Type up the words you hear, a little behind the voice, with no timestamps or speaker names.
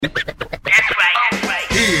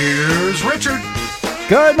Richard.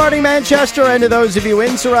 Good morning, Manchester, and to those of you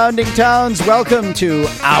in surrounding towns, welcome to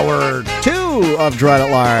Hour 2 of Gerard at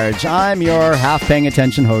Large. I'm your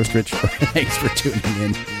half-paying-attention host, Rich. Thanks for tuning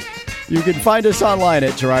in. You can find us online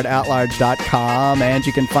at GerardAtLarge.com, and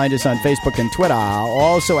you can find us on Facebook and Twitter,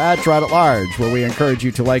 also at Gerard at Large, where we encourage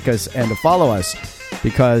you to like us and to follow us,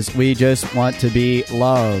 because we just want to be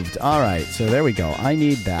loved. All right, so there we go. I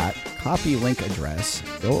need that. Copy link address.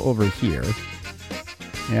 Go over here.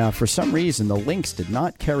 Yeah, for some reason, the links did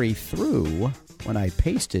not carry through when I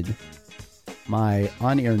pasted my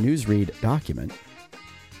on-air newsread document.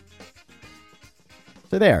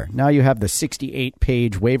 So there, now you have the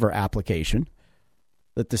 68-page waiver application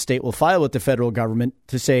that the state will file with the federal government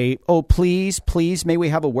to say, oh, please, may we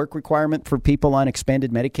have a work requirement for people on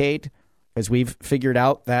expanded Medicaid? Because we've figured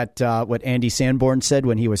out that what Andy Sanborn said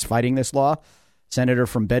when he was fighting this law, senator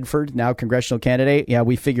from Bedford, now congressional candidate. Yeah,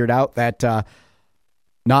 we figured out that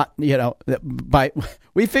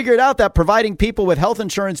we figured out that providing people with health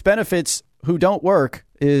insurance benefits who don't work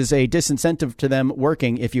is a disincentive to them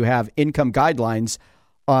working if you have income guidelines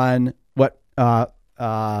on what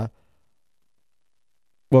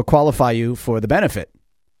will qualify you for the benefit.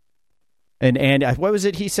 And what was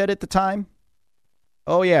it he said at the time?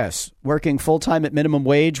 Oh, yes. Working full-time at minimum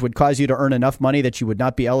wage would cause you to earn enough money that you would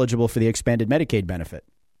not be eligible for the expanded Medicaid benefit.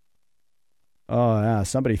 Oh, yeah.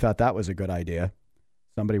 Somebody thought that was a good idea.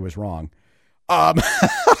 Somebody was wrong.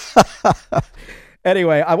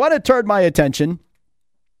 Anyway, I want to turn my attention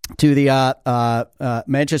to the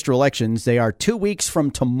Manchester elections. They are 2 weeks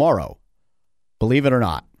from tomorrow, believe it or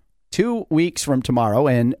not. 2 weeks from tomorrow,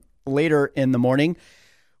 and later in the morning,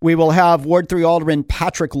 we will have Ward 3 Alderman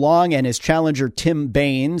Patrick Long and his challenger Tim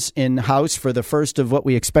Baines in House for the first of what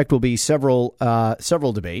we expect will be several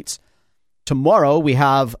debates. Tomorrow, we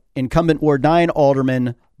have incumbent Ward 9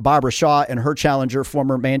 Alderman Barbara Shaw and her challenger,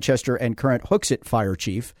 former Manchester and current Hooksett Fire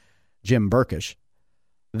Chief Jim Burkish.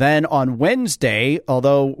 Then on Wednesday,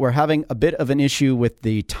 although we're having a bit of an issue with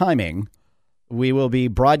the timing, we will be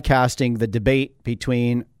broadcasting the debate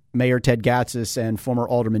between Mayor Ted Gatsas and former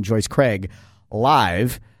Alderman Joyce Craig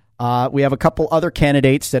live. We have a couple other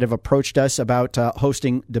candidates that have approached us about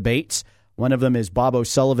hosting debates. One of them is Bob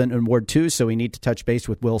O'Sullivan in Ward 2, so we need to touch base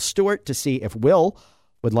with Will Stewart to see if Will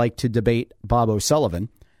would like to debate Bob O'Sullivan.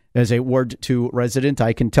 As a Ward 2 resident,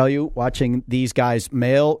 I can tell you, watching these guys'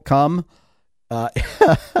 mail come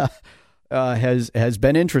has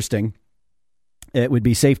been interesting. It would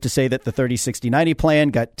be safe to say that the 30-60-90 plan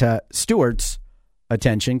got Stewart's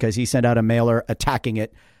attention because he sent out a mailer attacking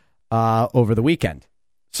it over the weekend.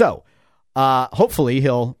 So hopefully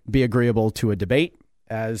he'll be agreeable to a debate,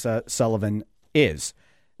 as Sullivan is.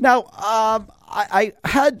 Now, I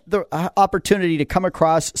had the opportunity to come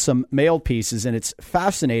across some mail pieces, and it's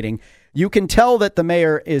fascinating. You can tell that the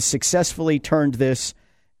mayor is successfully turned this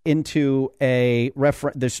into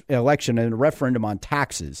this election and a referendum on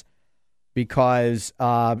taxes, because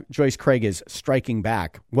Joyce Craig is striking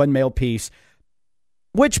back. One mail piece,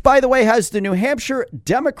 which, by the way, has the New Hampshire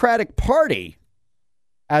Democratic Party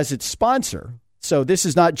as its sponsor. So this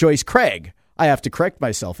is not Joyce Craig. I have to correct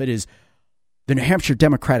myself. It is the New Hampshire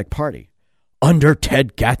Democratic Party. Under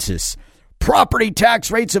Ted Gatsas, property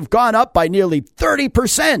tax rates have gone up by nearly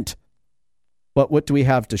 30%. But what do we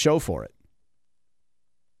have to show for it?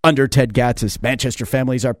 Under Ted Gatsas, Manchester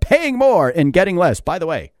families are paying more and getting less. By the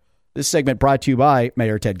way, this segment brought to you by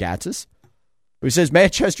Mayor Ted Gatsas, who says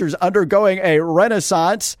Manchester's undergoing a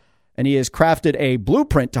renaissance, and he has crafted a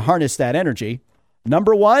blueprint to harness that energy.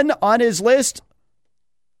 Number one on his list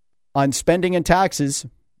on spending and taxes,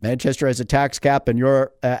 Manchester has a tax cap, and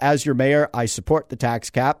as your mayor, I support the tax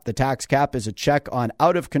cap. The tax cap is a check on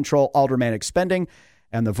out-of-control aldermanic spending,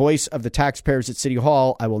 and the voice of the taxpayers at City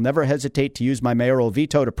Hall. I will never hesitate to use my mayoral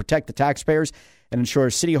veto to protect the taxpayers and ensure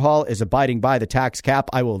City Hall is abiding by the tax cap.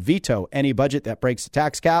 I will veto any budget that breaks the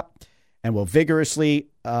tax cap and will vigorously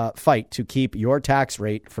fight to keep your tax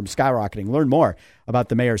rate from skyrocketing. Learn more about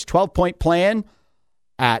the mayor's 12-point plan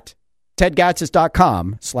at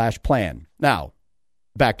tedgatsas.com/plan. Now,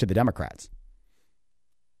 back to the Democrats.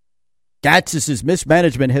 Gatsas'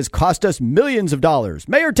 mismanagement has cost us millions of dollars.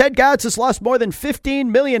 Mayor Ted Gatsas lost more than $15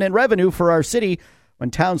 million in revenue for our city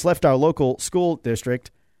when towns left our local school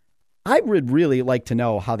district. I would really like to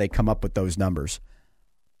know how they come up with those numbers.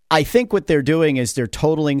 I think what they're doing is they're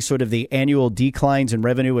totaling sort of the annual declines in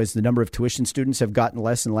revenue as the number of tuition students have gotten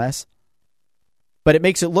less and less. But it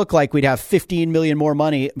makes it look like we'd have $15 million more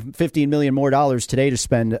dollars today to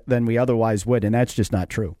spend than we otherwise would, and that's just not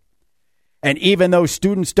true. And even though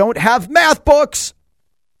students don't have math books,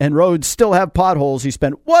 and roads still have potholes, he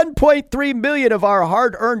spent $1.3 million of our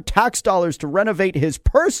hard-earned tax dollars to renovate his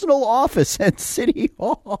personal office at City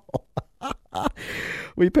Hall.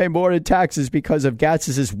 We pay more in taxes because of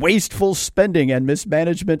Gatz's wasteful spending and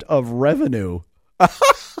mismanagement of revenue.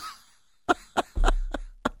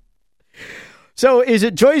 So is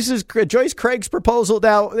it Joyce Craig's proposal?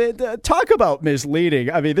 Now, talk about misleading.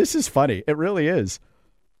 I mean, this is funny. It really is.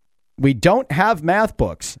 We don't have math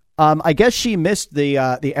books. I guess she missed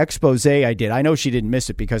the expose I did. I know she didn't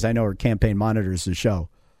miss it because I know her campaign monitors the show.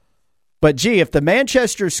 But gee, if the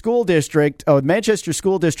Manchester School District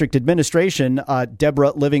administration,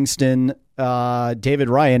 Deborah Livingston, David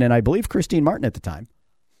Ryan, and I believe Christine Martin at the time,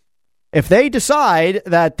 if they decide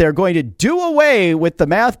that they're going to do away with the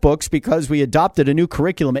math books because we adopted a new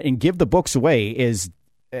curriculum and give the books away, is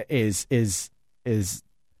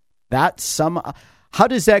that some? How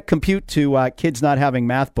does that compute to kids not having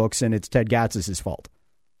math books, and it's Ted Gatz's fault?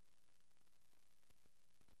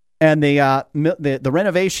 And the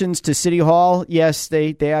renovations to City Hall, yes,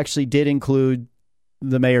 they actually did include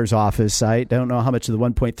the mayor's office. I don't know how much of the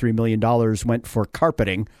 $1.3 million went for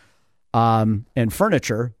carpeting and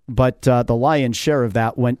furniture, but the lion's share of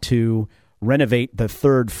that went to renovate the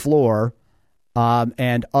third floor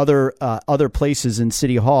and other places in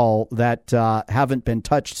City Hall that haven't been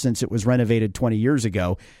touched since it was renovated 20 years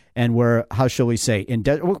ago, and were, how shall we say,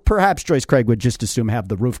 perhaps Joyce Craig would just assume have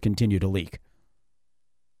the roof continue to leak.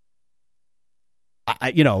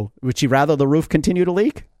 Would she rather the roof continue to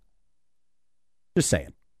leak? Just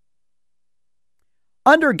saying.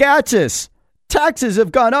 Under Gatzis, taxes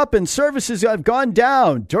have gone up and services have gone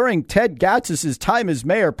down. During Ted Gatzis' time as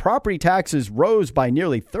mayor, property taxes rose by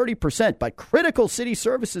nearly 30%, but critical city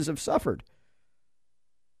services have suffered.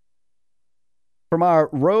 From our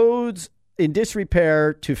roads in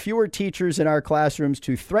disrepair to fewer teachers in our classrooms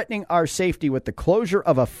to threatening our safety with the closure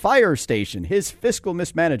of a fire station, his fiscal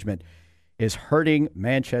mismanagement is hurting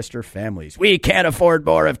Manchester families. We can't afford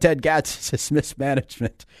more of Ted Gatz's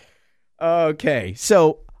mismanagement. Okay,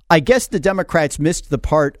 so I guess the Democrats missed the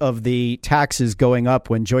part of the taxes going up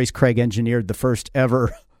when Joyce Craig engineered the first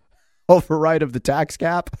ever override of the tax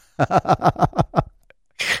cap.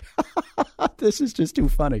 This is just too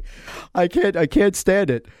funny. I can't stand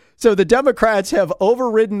it. So the Democrats have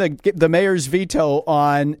overridden the mayor's veto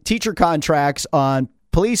on teacher contracts, on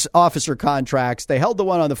police officer contracts. They held the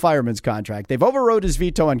one on the fireman's contract. They've overrode his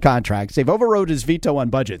veto on contracts. They've overrode his veto on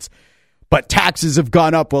budgets. But taxes have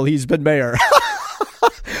gone up while he's been mayor.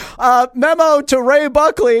 Memo to Ray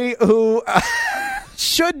Buckley, who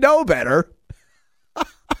should know better.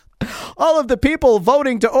 All of the people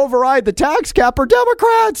voting to override the tax cap are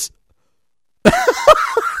Democrats.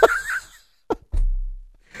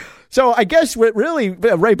 So I guess what really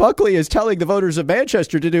Ray Buckley is telling the voters of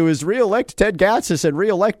Manchester to do is reelect Ted Gatzis and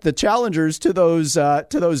reelect the challengers to those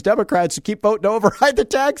Democrats who keep voting to override the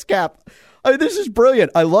tax cap. I mean, this is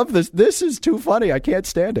brilliant. I love this. This is too funny. I can't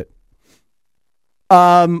stand it.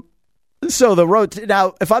 So the road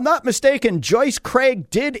now, if I'm not mistaken, Joyce Craig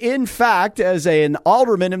did, in fact, as an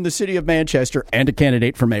alderman in the city of Manchester and a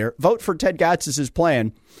candidate for mayor, vote for Ted Gatz's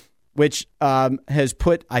plan, which has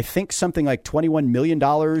put, I think, something like $21 million,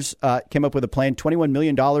 came up with a plan, $21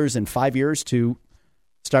 million in 5 years to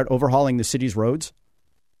start overhauling the city's roads.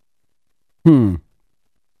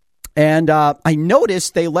 And I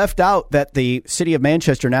noticed they left out that the city of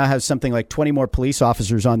Manchester now has something like 20 more police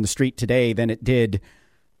officers on the street today than it did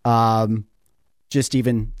just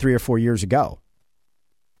even 3 or 4 years ago.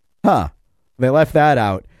 They left that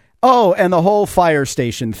out. Oh, and the whole fire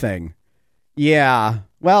station thing. Yeah.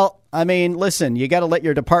 Well, I mean, listen, you got to let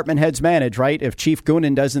your department heads manage, right? If Chief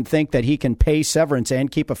Goonan doesn't think that he can pay severance and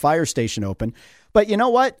keep a fire station open. But you know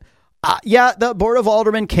what? The Board of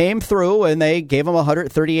Aldermen came through and they gave him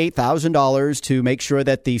 $138,000 to make sure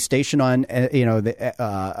that the station on,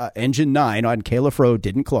 Engine 9 on Califf Road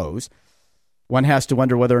didn't close. One has to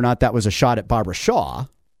wonder whether or not that was a shot at Barbara Shaw.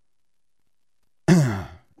 I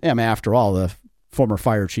mean, after all, the former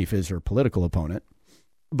fire chief is her political opponent.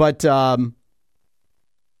 But,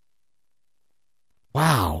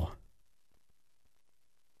 wow.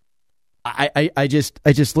 I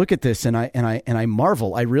just look at this and I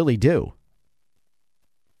marvel. I really do.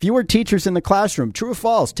 Fewer teachers in the classroom. True or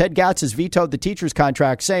false? Ted Gatz has vetoed the teachers'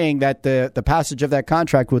 contract, saying that the passage of that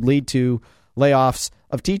contract would lead to layoffs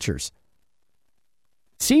of teachers.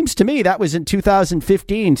 Seems to me that was in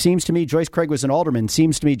 2015. Seems to me Joyce Craig was an alderman.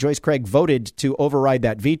 Seems to me Joyce Craig voted to override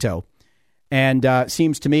that veto. And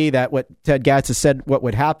seems to me that what Ted Gatz has said what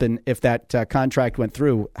would happen if that contract went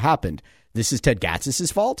through happened. This is Ted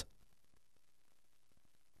Gatz's fault?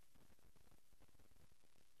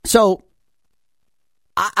 So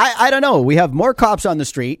I don't know. We have more cops on the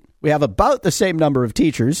street. We have about the same number of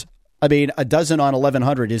teachers. I mean, a dozen on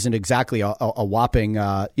 1,100 isn't exactly a whopping,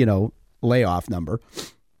 layoff number.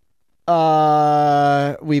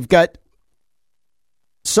 We've got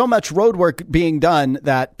so much road work being done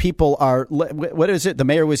that people are. What is it? The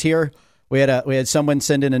mayor was here. We had someone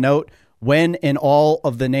send in a note. When in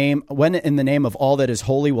the name of all that is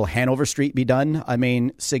holy will Hanover Street be done? I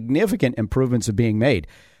mean, significant improvements are being made.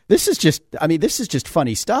 This is just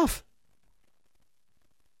funny stuff.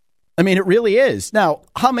 I mean, it really is. Now,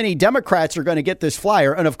 how many Democrats are going to get this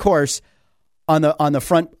flyer? And of course, on the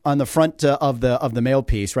front of the mail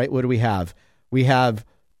piece, right? What do we have? We have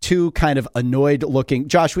two kind of annoyed looking.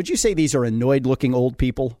 Josh, would you say these are annoyed looking old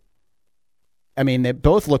people? I mean, they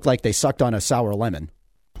both look like they sucked on a sour lemon.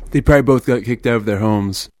 They probably both got kicked out of their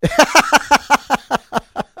homes.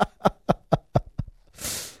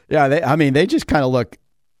 Yeah, they just kind of look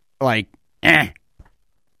like, eh.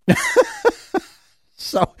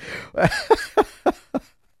 So,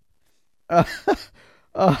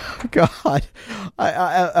 oh God,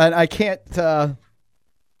 I can't.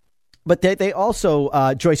 But they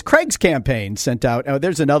also Joyce Craig's campaign sent out. Oh,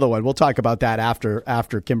 there's another one. We'll talk about that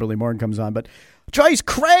after Kimberly Morgan comes on. But Joyce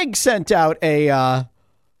Craig sent out a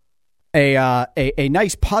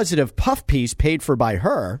nice positive puff piece paid for by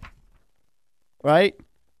her. Right?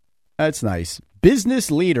 That's nice. Business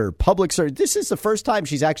leader, public service. This is the first time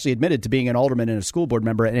she's actually admitted to being an alderman and a school board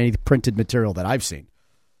member in any printed material that I've seen.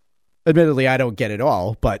 Admittedly, I don't get it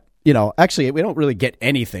all, but, actually, we don't really get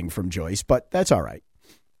anything from Joyce, but that's all right.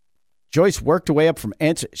 Joyce worked her way up from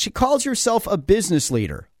answer. She calls herself a business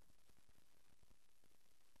leader.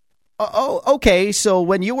 Oh, okay. So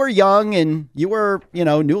when you were young and you were,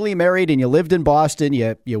 newly married and you lived in Boston,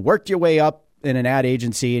 you worked your way up in an ad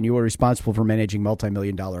agency and you were responsible for managing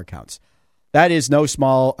multi-million-dollar accounts. That is no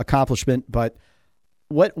small accomplishment, but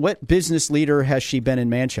what business leader has she been in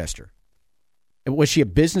Manchester? Was she a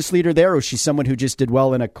business leader there, or was she someone who just did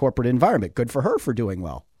well in a corporate environment? Good for her for doing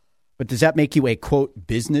well. But does that make you a, quote,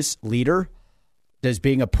 business leader? Does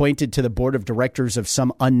being appointed to the board of directors of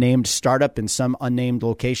some unnamed startup in some unnamed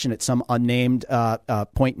location at some unnamed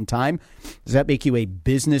point in time, does that make you a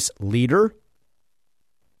business leader?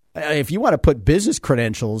 If you want to put business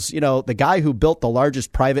credentials, the guy who built the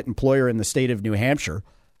largest private employer in the state of New Hampshire,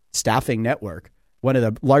 Staffing Network, one of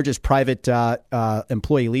the largest private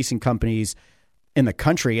employee leasing companies in the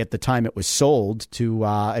country at the time it was sold to,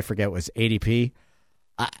 I forget, it was ADP.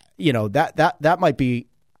 That might be,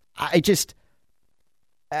 if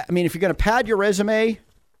you're going to pad your resume,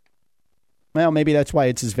 well, maybe that's why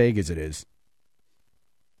it's as vague as it is.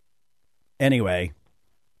 Anyway,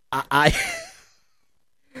 I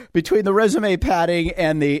between the resume padding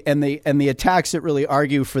and the attacks that really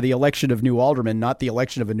argue for the election of new aldermen, not the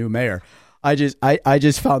election of a new mayor, I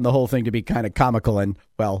just found the whole thing to be kind of comical, and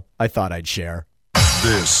well, I thought I'd share.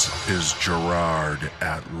 This is Gerard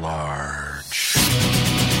at Large.